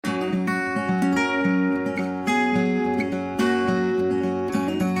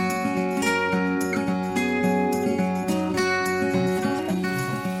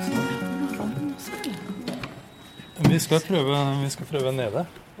skal prøve nede.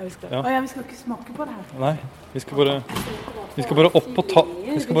 Ja, vi skal ikke smake på det her. Nei, vi skal bare opp på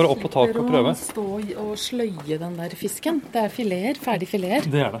taket og prøve. Stå og sløye den der fisken. Det er fileter, ferdig fileter.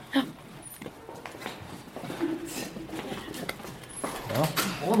 Det er det. Ja.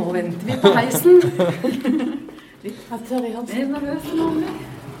 Nå venter vi på heisen. Jeg er nervøs for noe.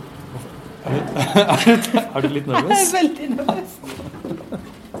 Er du litt nervøs? Jeg er veldig nervøs.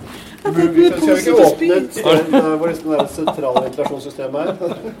 Skal vi ikke åpne et sted hvor det sentrale ventilasjonssystemet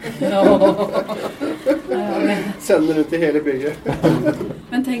Sender rundt i hele bygget.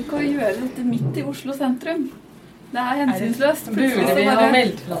 Men tenk å gjøre dette midt i Oslo sentrum. Det er hensynsløst. Burde vi ha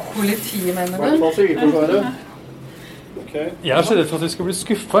meldt fra politiet, mener du? Hvertfall sivilforsvaret. Jeg er så redd for at vi skal bli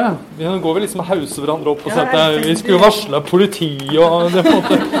skuffet. Vi går vel liksom og hauser hverandre opp og sier at vi skulle varsle politiet og det på en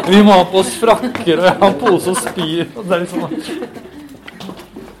måte. Vi må ha på oss frakker og ha pose og spyr. Og det er litt sånn.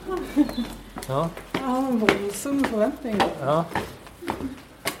 Ja. Jeg har en voldsom forventning. Ja.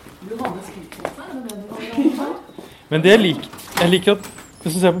 Du har med skriftpose, Men det jeg liker at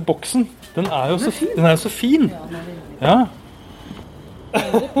hvis du ser på boksen, den er jo så fin. Ja.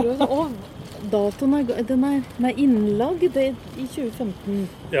 Datoen er innlagd i 2015.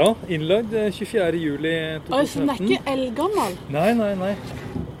 Ja, innlagd 24. juli 2015. Så den er ikke eldgammel? Nei.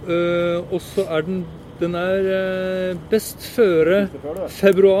 Og så er den er best føre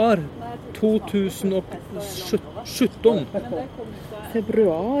februar 2017.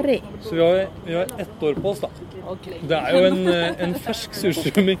 Februari. Så vi har 1 år på oss da. Det er jo en fersk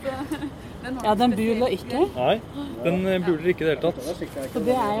surstrømming. Ja, den buler ikke. Nei, den buler ikke i det hele tatt. For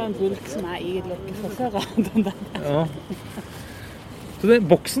det er jo en bulk som er i lokket fra før. Ja. Så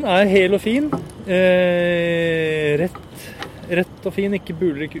boksen er hel og fin. Rett og fin, ikke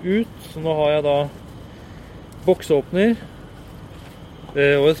buler ikke ut. Så nå har jeg da boksåpner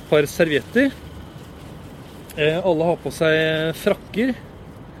og et par servietter. Alle har på seg frakker.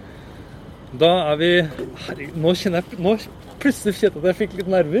 Da er vi... Herregud, nå kjenner jeg... Plutselig kjente at jeg fikk litt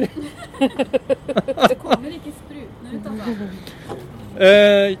nerver. Det kommer ikke sprutende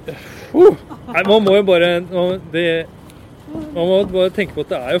ut, Nei, man må jo bare... Man må bare tenke på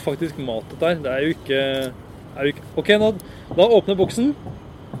at det er jo faktisk mat dette her. Det er jo ikke... Ok, da åpner boksen.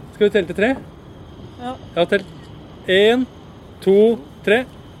 Skal vi telle til 3? Ja. Jeg har telt 1, 2, 3.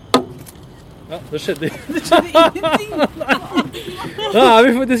 Ja, det skjedde ingenting. Da er vi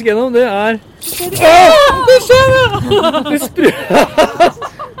faktisk gjennom. Det er... Det skjer!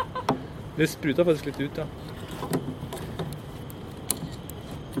 Det spruta faktisk litt ut, ja.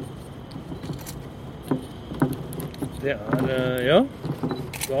 Det er, ja.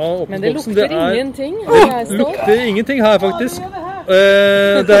 Men det lukter ingenting. Det lukter ingenting her, faktisk.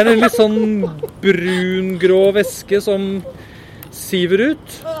 Det er en litt sånn brun-grå væske som siver ut.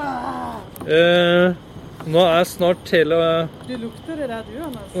 Nå er snart hele... Du lukter det der du,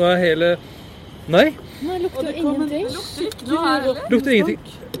 Anders? Nå er hele... Nei. Nei, lukter ingenting. Lukter ingenting.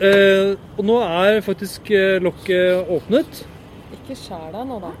 Og nå er faktisk lokket åpnet. Ikke skjær deg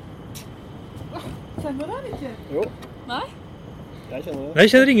nå da. Kjenner du den ikke? Jo. Nei? Jeg kjenner det. Nei, jeg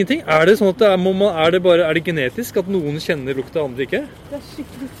kjenner ingenting. Er det sånn at er det genetisk at noen kjenner lukt og andre ikke? Det er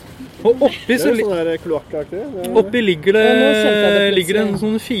skikkelig... Og oppi så sånn der kloakkaktig. Oppi ligger det en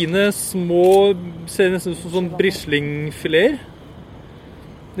sånne fine, små, ser nesten ut som sånn brislingfileter.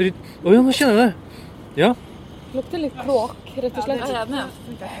 Ja, nå kjenner jeg det. Ja. Lukter litt kloakk, rett og slett.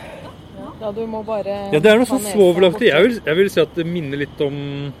 Ja, du må bare... Ja, det er noe sånn svovelaktig. Jeg vil si at det minner litt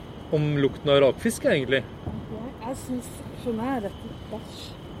om lukten av rakfisk, egentlig. Jeg synes sånn er dette bæsj.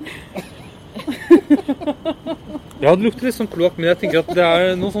 Ja, det lukter litt sånn kloakk, men jeg tenker at det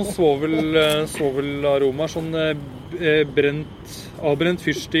er noen sånn svovelaroma, sånn avbrent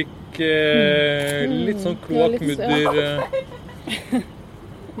fyrstikk, litt sånn kloakkmudder.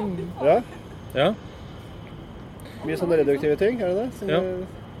 Ja. Mye sånne reduktive ting, er det det? Ja.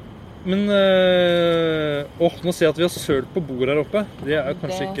 Men, nå ser jeg at vi har sølt på bordet her oppe. Det er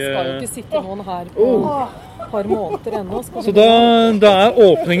kanskje ikke... Det skal jo ikke sitte noen her på et par måneder ennå. Så da er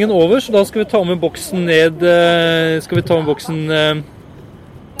åpningen over, så da skal vi ta med boksen ned,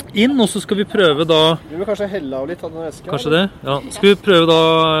 inn, og så skal vi prøve da... Vi må kanskje helle av litt av den væsken. Kanskje det, ja. Skal vi prøve da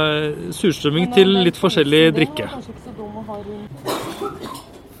surstrømming til litt forskjellig drikke. Kanskje ikke så dum å ha rundt.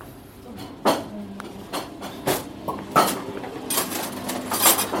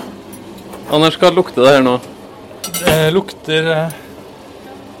 Anders, hva lukter det her nå? Det lukter...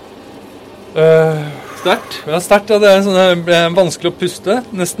 Sterkt? Ja, sterkt. Ja, det er vanskelig å puste,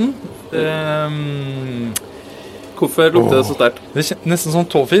 nesten. Hvorfor lukter det så sterkt? Det er nesten som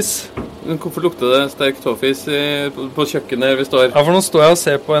tåfis. Men hvorfor lukter det sterk tåfis på kjøkkenet vi står? Ja, for nå står jeg og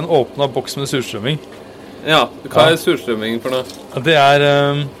ser på en åpnet boks med surstrømming. Ja, hva er surstrømming for noe? Det er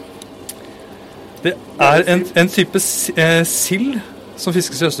en type sild som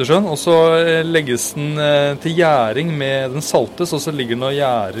fiskes i Østersjøen, og så legges den til gjæring med den saltes, og så ligger den og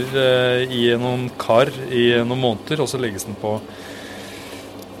gjærer i noen kar i noen måneder, og så legges den på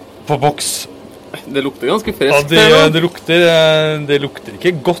boks. Det lukter ganske freskt. Ja, det lukter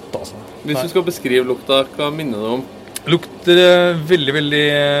ikke godt, altså. Hvis du skal beskrive lukta, hva minner det om? Lukter veldig, veldig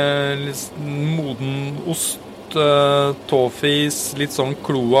moden ost, tåfis, litt sånn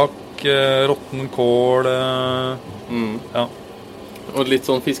kloak, råtten kål, ja. Og litt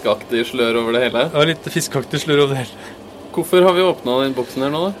sånn fiskeaktig slør over det hele? Ja, litt fiskeaktig slør over det hele. Hvorfor har vi åpnet den boksen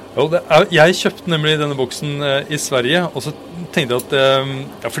her nå da? Jo, jeg kjøpte nemlig denne boksen i Sverige, og så tenkte jeg at,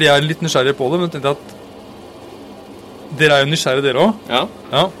 ja, fordi jeg er litt nysgjerrig på det, men tenkte jeg at dere er jo nysgjerrige dere også.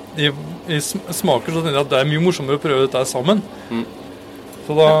 Ja. I smaker så tenkte jeg at det er mye morsommere å prøve dette sammen.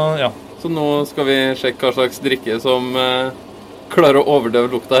 Så da, ja. Så nå skal vi sjekke hva slags drikke som klarer å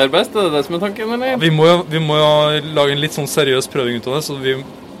overdøve lukta her best, er det som er tanken, eller? Ja, vi må jo lage en litt sånn seriøs prøving ut av det, så vi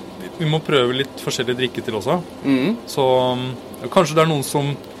må prøve litt forskjellige drikker til også. Så kanskje det er noen som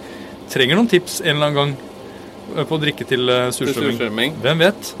trenger noen tips en eller annen gang på å drikke til surstrømming. Hvem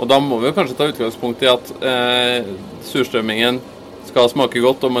vet? Og da må vi jo kanskje ta utgangspunkt i at surstrømmingen skal smake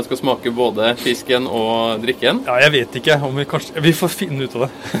godt, og man skal smake både fisken og drikken. Ja, jeg vet ikke om vi får finne ut av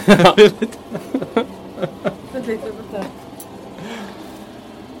det.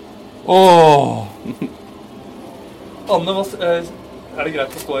 Åh! Anne, er det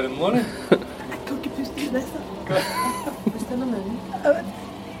greit å stå her inne nå, eller? Jeg kan ikke puste i det, så. Puste gjennom munnen.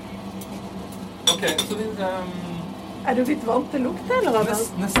 Ok, så vi... Er du litt vant til lukt, eller?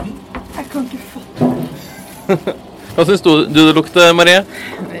 Nesten. Jeg kan ikke fatte det. Hva synes du det lukter, Marie?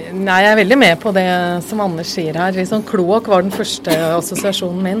 Nei, jeg er veldig med på det som Anders sier her. Liksom, kloak var den første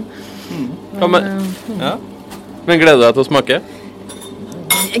assosiasjonen min. Ja. Men gleder du deg til å smake?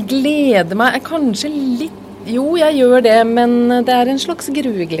 Jeg gleder meg kanskje litt. Jo, jeg gjør det, men det er en slags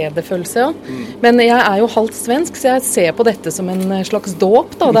gruegledefølelse, ja. Men jeg er jo halvt svensk, så jeg ser på dette som en slags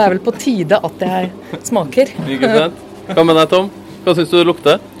dåp, da. Det er vel på tide at jeg smaker. Ikke sant? Hva med deg, Tom? Hva synes du det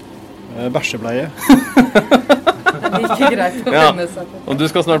lukter? Bæsjebleie. Det er ikke greit å venne seg til. Og du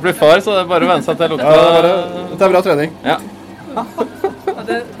skal snart bli far, så det er bare å venne seg til lukta. Ja, det er bra trening. Ja.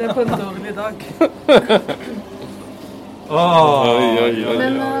 Det er på en dårlig dag. Oi.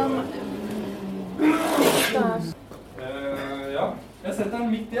 Men ja, jeg setter den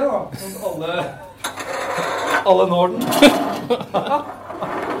midt i, da, sånn at alle når den.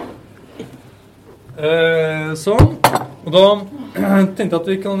 Sånn. Og da tenkte jeg at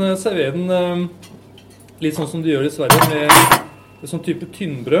vi kan servere den litt sånn som de gjør i Sverige, med sånn type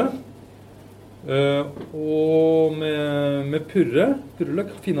tynnbrød. Og med purreløk,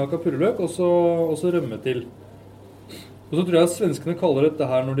 finhakka purreløk, og så rømme til. Og så tror jeg at svenskene kaller dette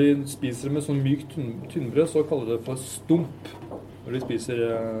her, når de spiser det med sånn mykt tynnbrød, så kaller de det for stump. Når de spiser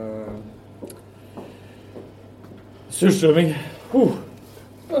surstrømming.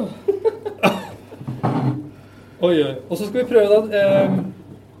 Oi. Og så skal vi prøve da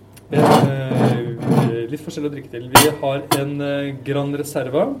litt forskjellig å drikke til. Vi har en Gran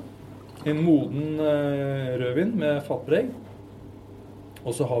Reserva, en moden rødvin med fatpreg.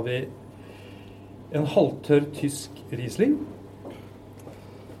 Og så har vi en halvtørr tysk Riesling.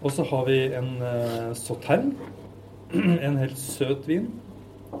 Og så har vi en Sautern, en helt søt vin.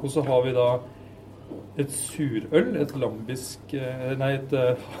 Og så har vi da et surøl, et lambisk... Nei,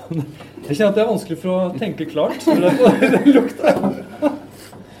 jeg kjenner at det er vanskelig for å tenke klart. Det lukter.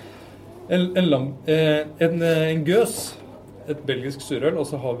 En gøs, et belgisk surøl, og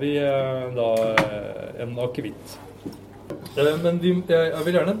så har vi da en akevitt. Men jeg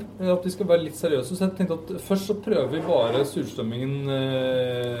vil gjerne at vi skal være litt seriøse, så jeg tenkte at først så prøver vi bare surstrømmingen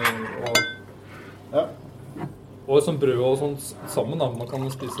og sånn brød og sånn sammen da, man kan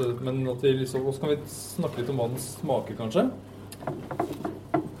spise, men at vi liksom, og så kan vi snakke litt om hva den smaker kanskje.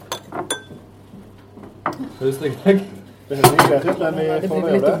 Høres det greit? Det høres ikke greit ut, men vi Det får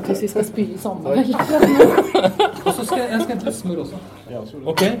blir litt gjøre dumt det. hvis vi skal spy sammen. Og så skal jeg hente litt smør også. Ja, så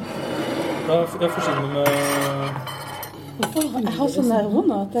Ok, da jeg forsyner med... Jeg har sånne nerver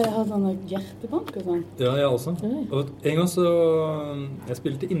nå, at jeg har sånne hjertebank og sånn. Ja, jeg også. Og en gang så... Jeg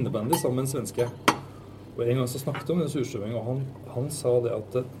spilte innebandy sammen med en svenske. Og en gang så snakket jeg om den surstrømming, og han sa det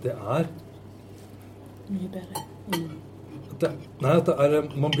at det er... Mye bedre. At det er...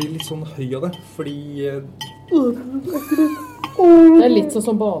 Man blir litt sånn høy av det, fordi... Det er litt sånn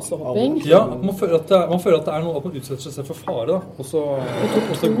som basehopping. Ja, man føler at det er noe at man utsetter seg for fare, da. Og så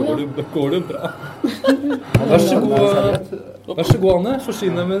går det bra. Vær så god, Anne.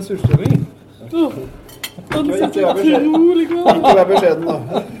 Forsyn deg med surstrømming. Den sitter utrolig godt. Ikke vær beskjeden da.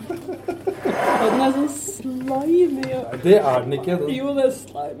 Den sånn slimy. Det den ikke. Jo, det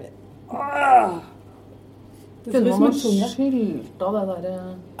slimy. Det ser ut som en tunge. Skylt av det der...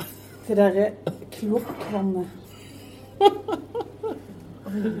 Det der klokkvannet. Du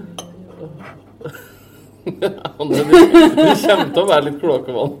kommer til å være litt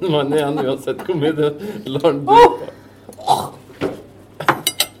kloakvann igjen uansett hvor mye du lar den bruke.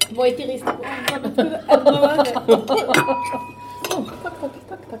 Må ikke riste på den, det er enda verre. Takk.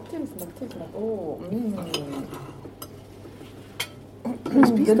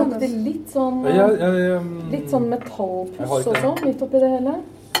 Det lukter litt sånn metallpuss også, midt oppi det hele.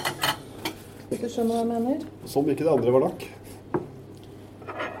 Hvis du skjønner hva jeg mener. Som ikke det andre var nok.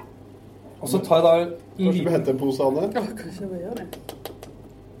 Og så tar jeg da Kanskje vi henter en pose av det? Ja, kanskje vi gjør det.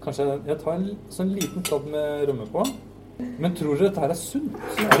 Kanskje jeg tar en sånn liten kladd med rømme på. Men tror dere dette her sunt?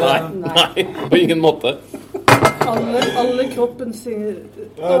 Nei, på ingen måte. Alle kroppen sier...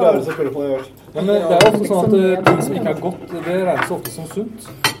 Ja, det er selvfølgelig på det jeg gjør. Ja, men det ofte sånn at ting som ikke godt, det regnes ofte som sunt.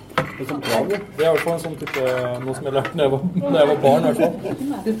 Det er som plan, ja. Det i hvert fall en sånn type, noe som jeg lærte når jeg var barn i hvert fall.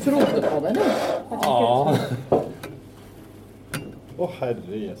 Du trodde på det, eller? Ja. Å,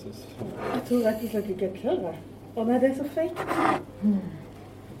 herre Jesus. Jeg tror rett og slett ikke jeg klarer. Å nei, det er så fake.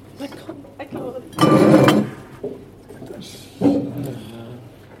 Jeg klarer det.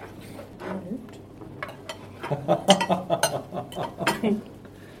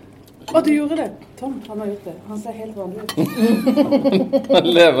 Å, du gjorde det. Tom, han har gjort det. Han ser helt vanlig ut. Han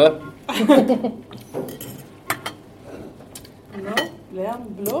lever. Nå ble han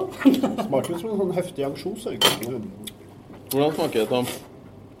blå. Smaker som en sånn heftig ansjos, egentlig. Hvordan smaker det, Tom?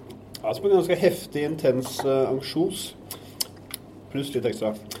 Ja, som en ganske heftig, intens ansjos. Pluss litt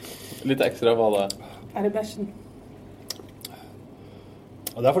ekstra. Litt ekstra hva det Er det bæsjen?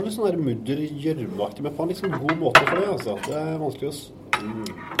 Ja, det er faktisk sånn der mudder gjørmeaktig, men på en liksom god måte for det, altså. Det er vanskelig å...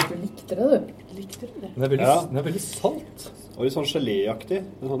 Du likte det, du. Likte du det? Den er veldig salt. Og litt sånn geléaktig.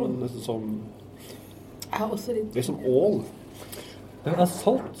 Sånn, nesten som... Jeg har også litt... Litt som ål. Den er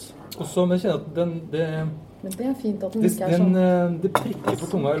salt. Også, men jeg kjenner at Men det er fint at den ikke er sånn... Det prikker på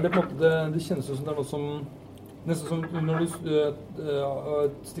tunga, eller på en måte, det kjennes ut som det er noe som... Nesten som når du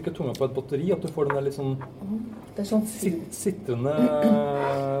stikker tunga på et batteri, at du får den der litt sånn... Det er sånn sitrende...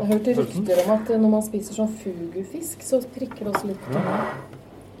 Jeg hørte rykter om at når man spiser sånn fugufisk, så prikker det også litt på tunga.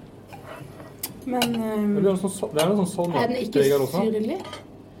 Men... Det er noe sånn salmiakk. Er den ikke syrlig?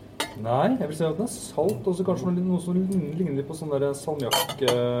 Nei, jeg vil si at den er salt, og så kanskje noe som ligner litt på sånn der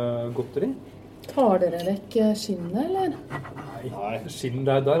salmiakk-godteri. Tar dere vekk skinnet, eller? Nei, skinn,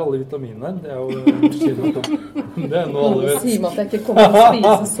 det er alle vitaminene. Det er jo skinn. Det er noe alle vet. Si meg at jeg ikke kommer til å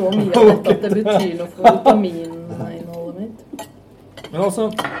spise så mye av dette at det betyr noe for vitamininnholdet mitt. Men altså,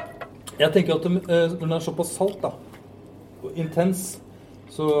 jeg tenker at når den er såpass salt da, og intens,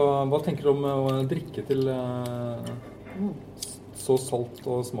 så hva tenker du om å drikke til så salt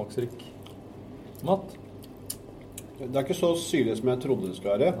og smaksrik mat? Det er ikke så syrlig som jeg trodde det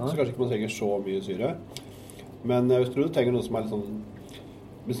skulle være, så kanskje ikke man trenger så mye syre. Men jeg tror du trenger noe som er litt sånn...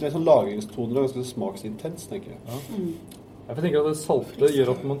 Hvis det er sånn lagringstoner og ganske smaksintens, tenker jeg. Ja. Jeg tenker at det salte gjør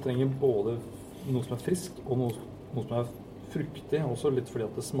at man trenger både noe som er frisk og noe som er fruktig, også litt fordi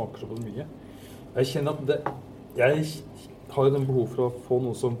at det smaker så mye. Jeg kjenner at jeg har jo den behov for å få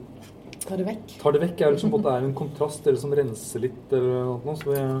noe som tar det vekk, eller som på en måte er en kontrast, eller som renser litt, eller noe,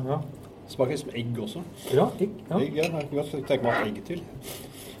 så ja. Smaker litt som egg også. Ja, egg. Ja. Egg, ja. Jeg kan godt tenke meg egg til.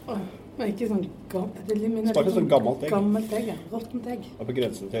 Men ikke sånn smaker sånn gammelt egg. Gammelt egg, ja. Råttent egg. Ja, på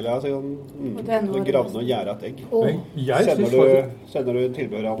grensen til, ja. Så det gravne og gjære et egg. Sender du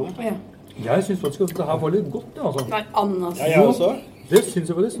tilbehør av det? Ja. Jeg synes faktisk at det her var litt godt, ja, altså. Nei, Annas. Ja, jeg også. Det synes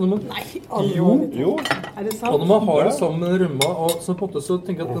jeg faktisk. Nei, Jo. Er det sant? Og når man har det sammen med rømma, og så på en måte så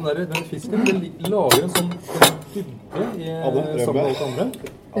tenker jeg at den fisken, den lager en sånn dybde sammen med alt andre.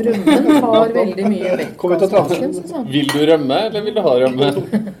 Rømmen har veldig mye vekk av smaken, synes jeg. Vil du rømme, eller vil du ha rømme?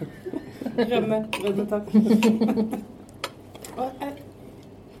 Rømme, takk.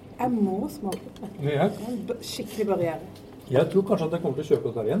 Jeg må smake på det. Det er en skikkelig barriere. Jeg tror kanskje at jeg kommer til å kjøpe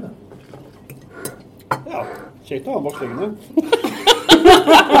dette her igjen, ja. Ja, kjekt å ha bak slengene.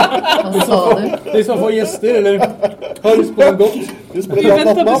 Hva sa du? Hvis man får gjester, eller har lyst på noe godt. Vi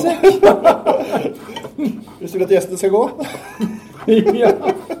venter besøk. Hvis du vil at gjestene skal gå.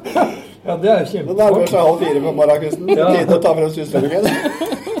 Ja, det er kjempefort. Det nærmer seg 3:30 på morgenkvisten. Tid å ta frem surstrømmingen.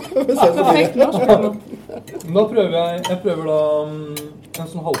 Da prøver jeg prøver da en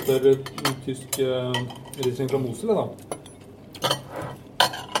sånn halvtør tysk riesling fra Mosel, da.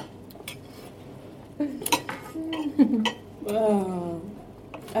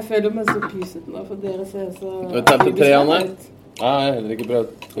 Jeg føler meg så pyset nå, for dere ser så... Du telt til 3, Anne? Nei, jeg har heller ikke prøvd.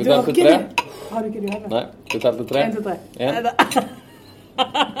 Du telt til 3? Har du ikke det? Nei, du telt til 3? 1, 2, 3.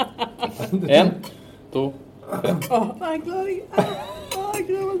 1, 2, 3. Jeg klarer ikke. Jeg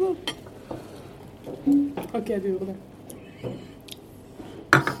klarer meg sånn. Ok, du gjorde det.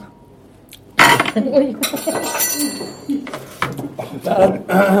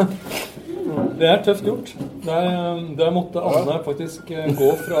 Det er tøft gjort. Der måtte Anne faktisk gå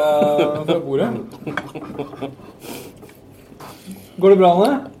fra bordet. Går det bra,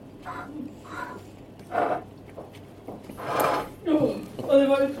 Anne? Og det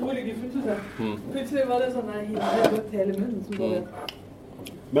var utrolig guffent, synes jeg. Plutselig var det sånn jeg hivet ut hele munnen som bare...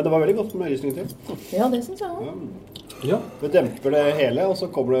 Men det var veldig godt med risling til. Ja, det synes jeg også. Ja. Det demper det hele, og så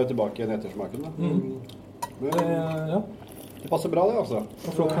kommer det tilbake igjen ettersmaken. Da. Men, Ja. det passer bra det, altså.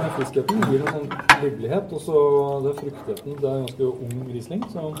 Og flott med friskheten gir en sånn livlighet, og så det fruktigheten. Det er en ganske ung risling,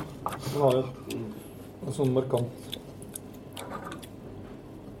 så den har jo en sånn markant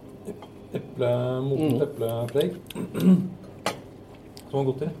modent eplepreg som er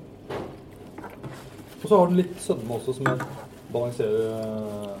godt i. Og så har den litt sødme også, som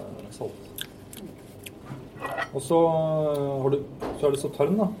balanserer salt. Og så er det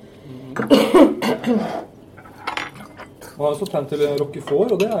sautern, da. Man har sautern til roquefort,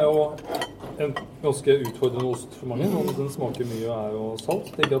 og det er jo en ganske utfordrende ost for mange. Og den smaker mye og er jo salt.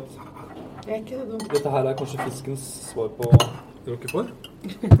 Jeg tenker at dette her er kanskje fiskens svar på roquefort.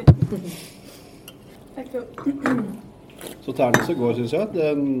 Sauternen som går, synes jeg,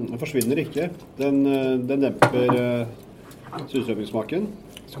 den forsvinner ikke. Den demper surstrømmingssmaken.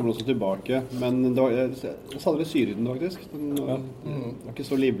 Så kommer den også tilbake. Men det var, jeg savner litt syre i den, faktisk. Den var ikke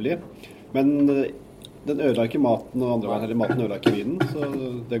så livlig. Men den ødela ikke maten, og andre veien, eller maten ødela ikke vinen. Så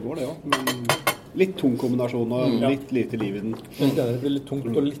det går, det også. Men litt tung kombinasjon og litt lite liv i den. Det blir litt tungt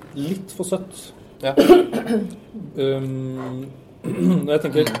og litt for søtt. Ja. Jeg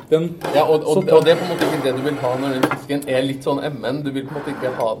tenker den og det er på en måte ikke det du vil ha når den fisken er litt sånn MN. Du vil på en måte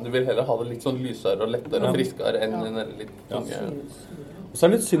ikke ha den, du vil heller ha det litt sånn lysere og lettere og friskere enn den litt tunge. Og så er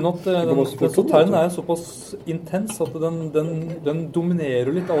det litt synd at den sauternen er såpass intens at den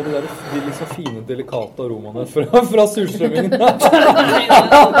dominerer litt av de litt så fine, delikate aromaene fra surstrømmingen.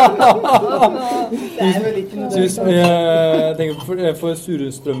 Jeg tenker for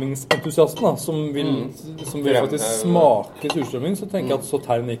surstrømmingsentusiasten da, som vil faktisk smake surstrømming, så tenker jeg at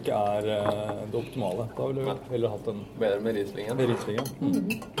sauternen ikke er det optimale. Da ville jeg heller hatt den bedre med rislingen.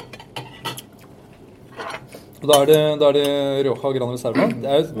 Og da er det Rioja Gran Reserva. Det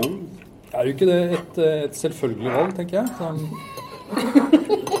er jo ikke det et selvfølgelig valg, tenker jeg.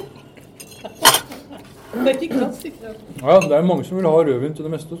 Det er ikke klassisk. Ja, det er mange som vil ha rødvin til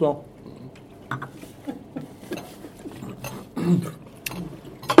det meste, så.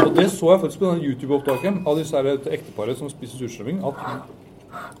 Og det så jeg faktisk på denne YouTube-opptaket av disse ekteparet som spiser surstrømming, at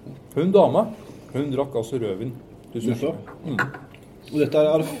hun dama, hun drakk altså rødvin til surstrømming. Og dette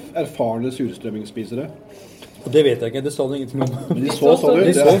er erfarne surstrømmingsspisere. Og det vet jeg ikke, det sa du ingenting om. Men de så sånn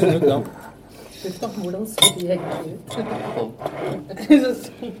ut, ja. Hvordan så de egentlig ut?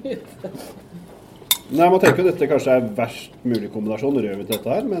 Nei, man tenker jo dette kanskje er verst mulig kombinasjon, rødvin til dette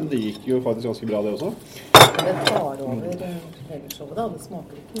her, men det gikk jo faktisk ganske bra det også. Det tar over hele showet da, det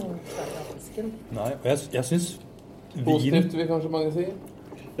smaker ikke noe særlig av fisken. Nei, og jeg synes positivt vil kanskje mange si.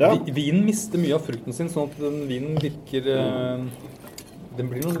 Ja. Vinen mister mye av frukten sin, sånn at den vinen virker... Den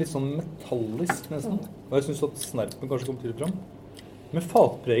blir noe litt sånn metallisk nesten. Og jeg synes at snerpen kanskje kommer til fram. Men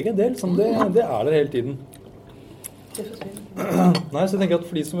fatpreget, det er der hele tiden. Nei, så jeg tenker at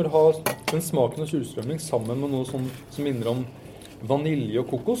for de som vil ha den smaken av surstrømming sammen med noe som minner om vanilje og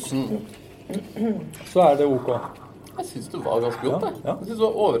kokos, så er det ok. Jeg synes det var ganske godt, det. Ja. Jeg synes det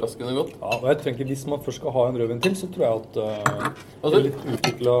var overraskende godt. Ja, og jeg tenker hvis man først skal ha en rødvin til, så tror jeg at det er litt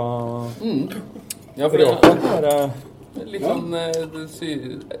utviklet... Ja, for det er litt sånn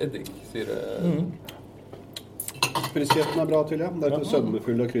eddiksyre. Friskheten er bra til, ja. Det er ikke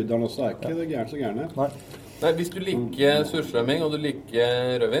sødmefull og krydderen også, er ikke det gærent så gærne. Nei, hvis du liker surstrømming og du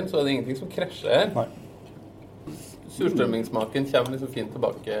liker rødvin, så er det ingenting som krasjer her. Nei. Surstrømmingssmaken kommer liksom fint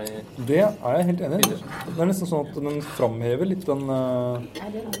tilbake. Det er jeg helt enig i. Det er nesten sånn at den framhever litt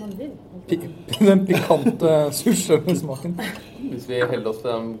den pikante surstrømmingssmaken. Hvis vi holder oss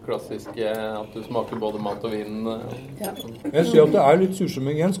til de klassiske, at du smaker både mat og vin. Jeg ser at det er litt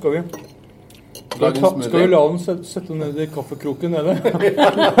surstrømming igjen. Skal vi la den sette ned i kaffekroken nede?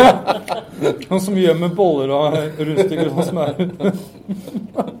 Noe som vi gjør med boller og rundstykker og som er...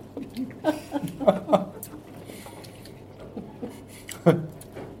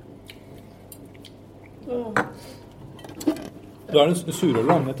 Da er en surøl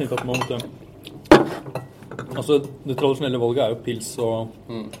da, men jeg tenkte at man måtte... Altså, det tradisjonelle valget jo pils og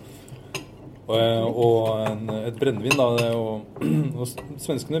et brennevin da, og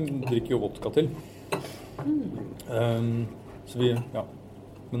svenskene drikker jo vodka til. Så vi, ja.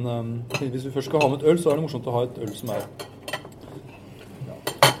 Men hvis vi først skal ha med et øl, så det morsomt å ha et øl som en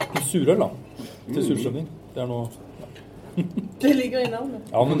surøl da, til surstrømming. Det noe... Det ligger i navnet.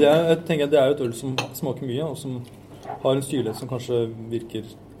 Ja, men jeg tenker at det jo et øl som smaker mye, og som har en syrlighet som kanskje virker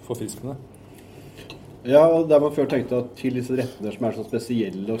forfriskende. Ja, og der man før tenkte at til disse rettene som så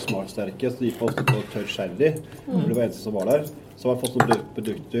spesielle og smakssterke, så gikk man ofte på tørr sherry, for det var eneste som var der. Så har man fått noen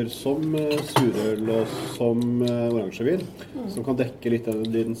produkter som surøl og som oransjevin, som kan dekke litt av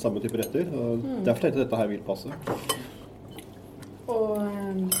den samme type retter. Og derfor tenkte jeg at dette her vil passe. Og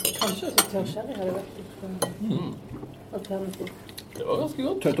kanskje også tørr sherry hadde vært litt alternativ. Det var ganske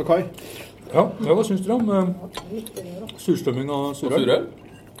godt. Tørt og kai. Ja, hva synes dere om surstrømming og surøl?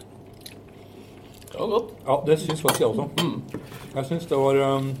 Det var godt. Ja, det synes faktisk jeg også. Jeg synes det var...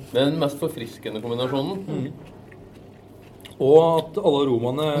 Det den mest forfriskende kombinasjonen. Og at alle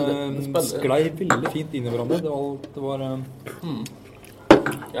aromaene sklei veldig fint inn i hverandre. Det var...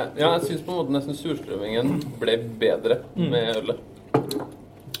 Ja, jeg synes på en måte nesten surstrømmingen ble bedre med ølet.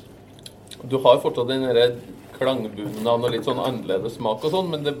 Du har fortsatt den der klangbunnen av noe litt sånn annerledes smak og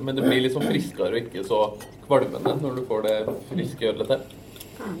sånn, men det blir litt sånn friskere og ikke så kvalmende når du får det friske ølet til.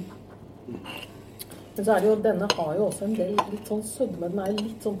 Men så det jo, denne har jo også en del litt sånn sødme, den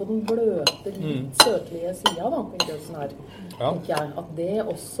litt sånn på den bløte, litt søtlige siden da, tenker jeg. At det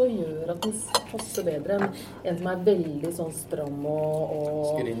også gjør at den passer bedre enn en som veldig sånn stram og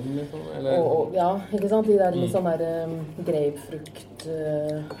Skrinn, liksom, eller? Ja, ikke sant? De der litt sånn der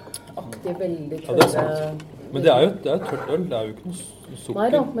grapefrukt-aktige, veldig tørre... Ja, det sant. Men det jo et tørt øl, det jo ikke noe sukker. Nei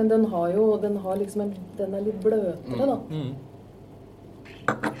da, men den har liksom den litt bløtere da.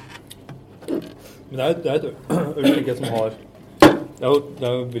 Men det et øl, tenker jeg, som har... Det jo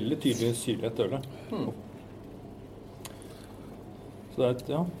veldig tydelig syrlighet ølet. Så det et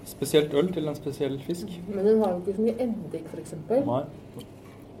spesielt øl til en spesiell fisk. Men den har jo ikke så mye eddik, for eksempel. Nei.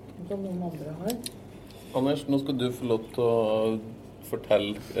 Som noen andre har. Anders, nå skal du få lov til å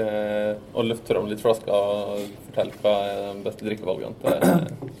fortelle, og løfte frem litt flasker og fortelle hva de beste drikkevalgene til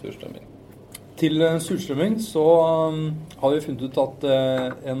surstrømming. Til surstrømming så har vi funnet ut at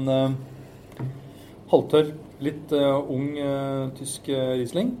en halvtørr, litt ung tysk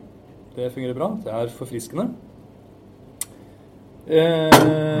Riesling, det fungerer bra, det forfriskende.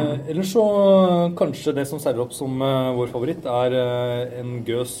 Eller så kanskje det som server opp som vår favoritt en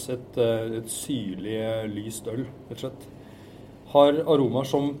gøs, et syrlig lyst øl, rett og slett. Har aromaer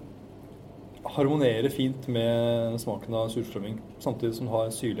som harmonerer fint med smaken av surstrømming, samtidig som har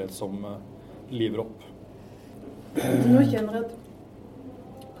en syrlighet som liver opp. Nå kjenner jeg at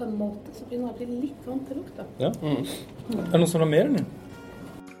på en måte så begynner jeg å bli litt vant til lukta. Ja. Det noen som har mer, eller?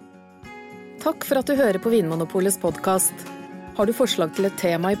 Takk for at du hører på Vinmonopolets podcast. Har du forslag til et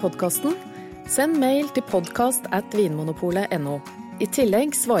tema i podcasten? Send mail til podcast@vinmonopolet.no. I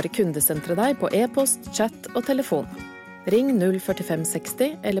tillegg svarer kundesenteret deg på e-post, chat og telefon. Ring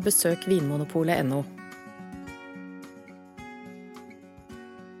 04560 eller besøk vinmonopolet.no.